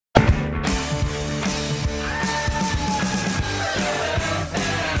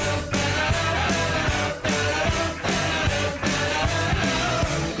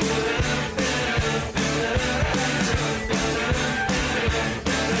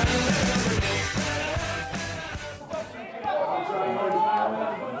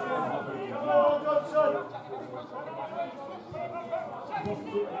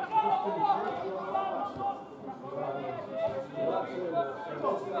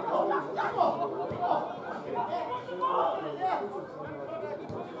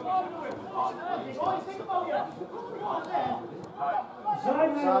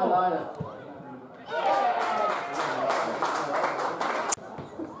Sideliner.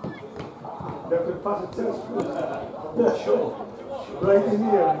 You have to pass a test first. Yeah, sure. Right in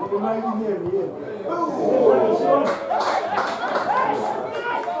here. You can right in here.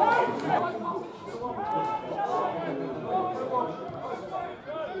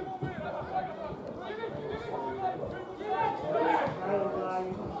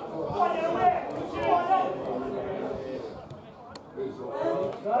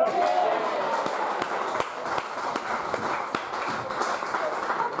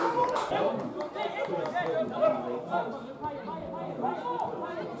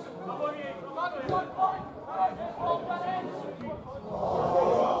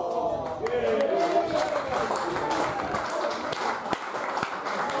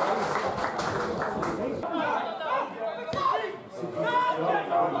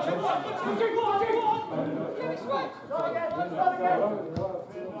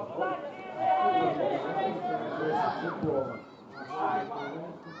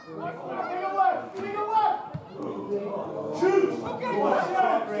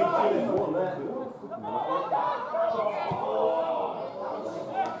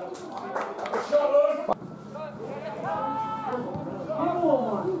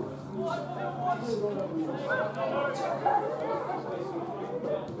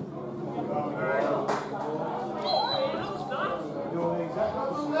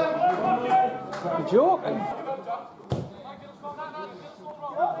 You're joking.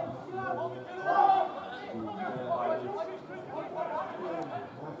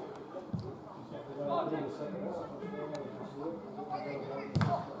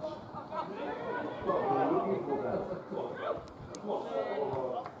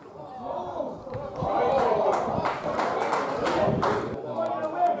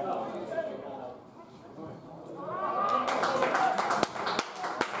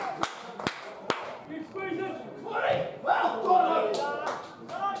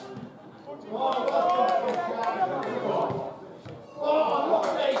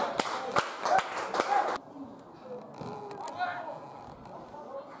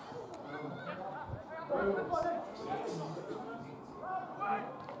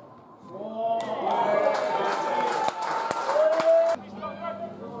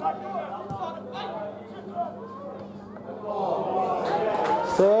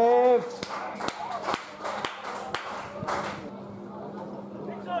 Saved.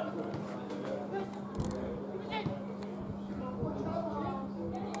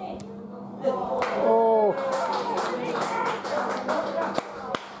 Oh.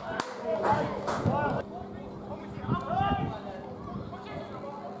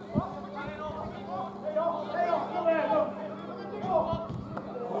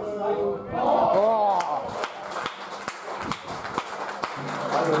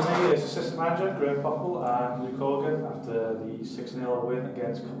 As Assistant Manager Graham Popple and Luke Hogan after the 6-0 win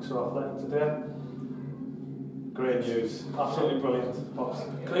against Coxhoe Athletic today. Great news, absolutely brilliant. Pops.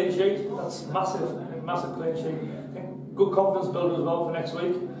 Clean sheet, that's massive clean sheet. I think good confidence builder as well for next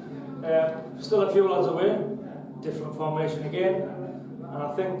week. Still a few lads away, different formation again, and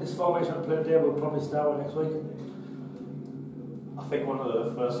I think this formation I played today will probably start with next week. I think one of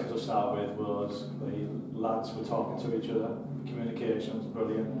the first things I'll start with was the lads were talking to each other. Communication's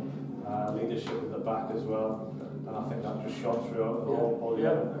brilliant, leadership at the back as well, and I think that just shone throughout the whole Yeah,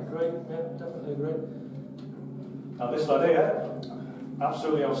 I agree. Yeah, definitely agree. Now this lad here,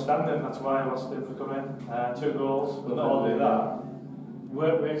 absolutely outstanding. That's why I asked him to come in. 2 goals, but not only that.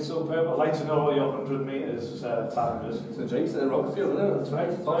 Work rate superb. I'd like to know what your 100 metres time is. It's a jinx in Rockfield, isn't it? That's right.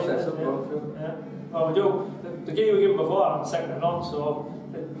 That's Top right. sets of Yeah. Rockfield. Yeah. Well, we do. The gear we given before, I'm second and on, so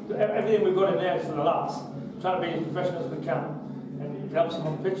everything we've got in there is for the lads. Trying to be as professional as we can, and it helps them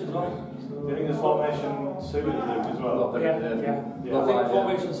on the pitch as well. Do you think the formation suited Luke as well? Yeah. I think the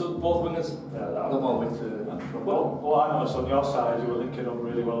formation suits both wingers. Not one with Well, I noticed on your side you were linking up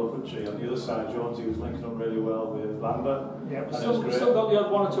really well with Butchie. On the other side, Jonesy was linking up really well with Lambert. Yeah, we still got the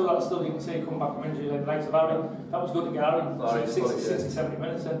odd one or two that still you can see come back from injury, like the likes of Harry. That was good to get Harry. 60, 70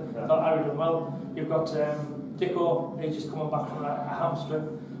 minutes in. Thought Harry done well. You've got Dicko, he's just coming back from a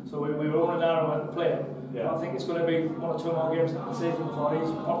hamstring. So we were only narrow at the play. I think it's going to be 1 or 2 more games in the season before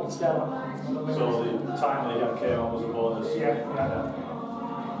he's probably stellar. So the time that he came on was a bonus. Yeah.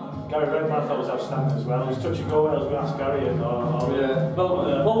 Gary Redman I thought was outstanding as well. He was touch and go. I was going to ask Gary. Well,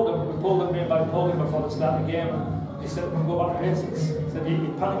 we pulled him by polling before the start of the game. And he said, "We can go back to basics." He said,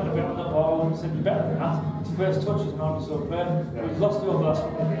 "You're panicking a bit on the ball." He said, "You're better than that." His first touch is normally so great. He's lost it over the last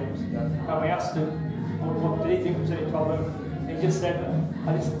couple of games. And we asked him, what did he think was any problem? He just said,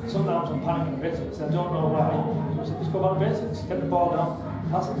 sometimes I'm panicking a bit, so I don't know why. I said, just go back to basics, get the ball down,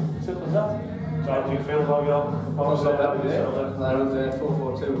 pass it, simple as that. So how do you feel about your performance there? I was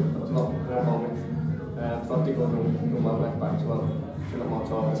 4-4-2, that was not a moment. Thought they got no man left back as well. Should have more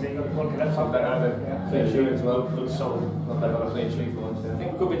time. So you got to put left Some better have a clean sheet as well. Good solid. Not better have a clean sheet for once, I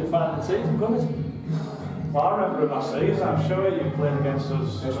think it could be the final of the season, couldn't it? Well, I remember last season, I'm sure you played against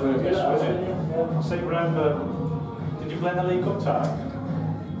us. Yes, we did. I seem to remember, did you play in the League Cup tie?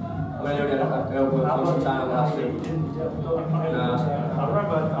 I mean, I helped with some time last year. I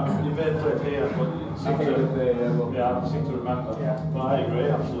remember you may have played here, but it seemed to, I seem to remember. Yeah. But I agree,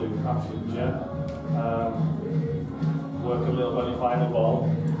 absolute gem. Work a little when you find the ball.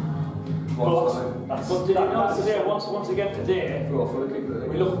 But did you notice today, once again today, Go for the kick, really.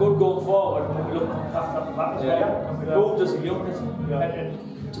 we look good going forward, but we look after the back as well. And we moved as a unit.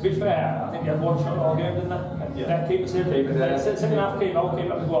 And to be fair, I think they had one shot all game, didn't they? Their keeper said, second half keeper, our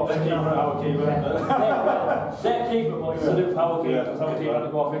keeper had to go off. Their keeper, but instead of our keeper, because our keeper had to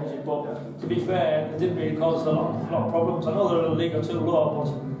go off injured. But to be fair, they didn't really cause a lot of problems. I know they're in a league or two low,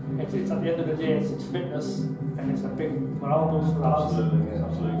 but it's at the end of the day, it's fitness, and it's a big morale boost for the lads.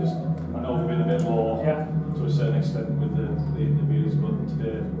 Absolutely. Just, I know we've been a bit low to a certain extent with the interviews, but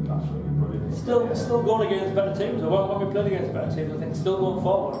today, absolutely brilliant. Still going against better teams. When we played against better teams, I think still going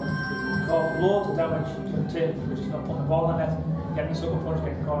forward. We caused loads of damage to the team. We're just not putting the ball in the net, getting sucker punch,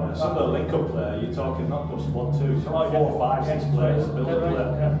 getting cornered. Some of the link-up player, you're talking not just 1, 2, 4, 5, 6 players build a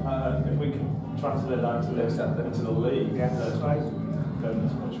player. If we can translate that into the league, that's right. Then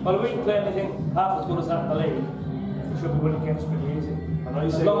it's much Well, if we can play anything half as good as that in the league, we should be winning games pretty easy. As long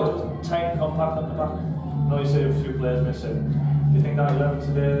as it was tight and compact at the back. I know you say a few players missing. Do you think that 11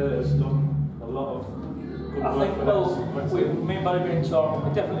 today has done a lot of good work? I think, well, me and Barry being talking,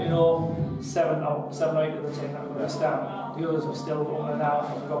 we definitely know 7 or 8 of the team that are going to start. The others are still on and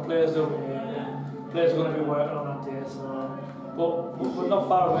out. We've got players over here, players are going to be working on that day. So, but we're not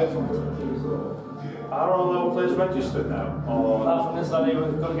far away from it. Are all our players registered now? Or apart from this lad here,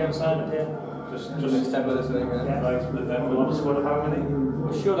 we've got to get him signed today. Just 10 minutes, I think. right, but then we'll have a squad of how many?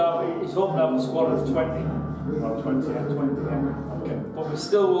 We should have, he's hoping to have a squad of 20. About 20. Yeah, 20, yeah. Okay. But we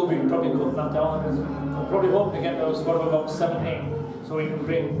still will be probably cutting that down a bit. We're probably hoping to get to a squad of about 17, so we can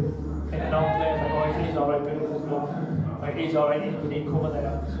bring in and out players like, oh, he's alright, but he's alright, he need cover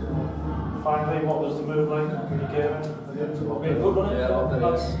there. Finally, what was the mood like when you came in? Really good, wasn't it?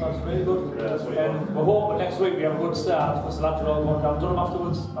 That's really good. Yeah, that's what you want. We're hoping next week we have a good start, because the lads are all going down. Done them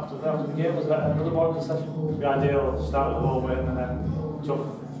afterwards, after the game, was that another bonding session? The ideal start with a low win and then tough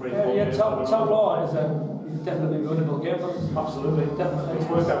 3 Yeah, Town Law is definitely a winnable game for us. Absolutely. Definitely. It's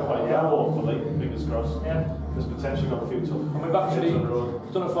worked out quite well, hopefully, fingers crossed. Yeah. There's potentially got a few tough And we've actually games on the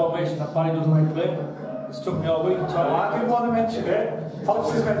road. done a formation that Barry doesn't like playing. It's took me all week to try. I didn't want to mention it.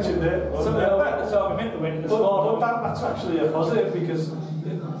 Pops has mentioned it. Something else I'm into winning this morning. But that's actually a positive because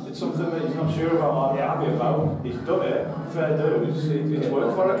it's something that he's not sure about or happy about. He's done it, fair dues, it's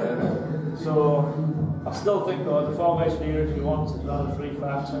worked for it. So I still think though the formation he usually wants is rather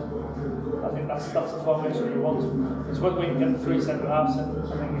 3-5-2. I think that's the formation he wants. It's when we can get the 3 centre halves in.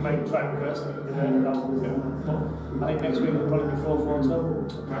 I think we might try and reverse it. But I think next week will probably be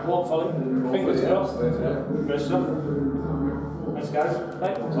 4-4-2. Hopefully. Fingers crossed. great stuff. Thanks guys.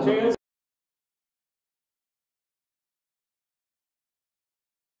 Right. Cheers.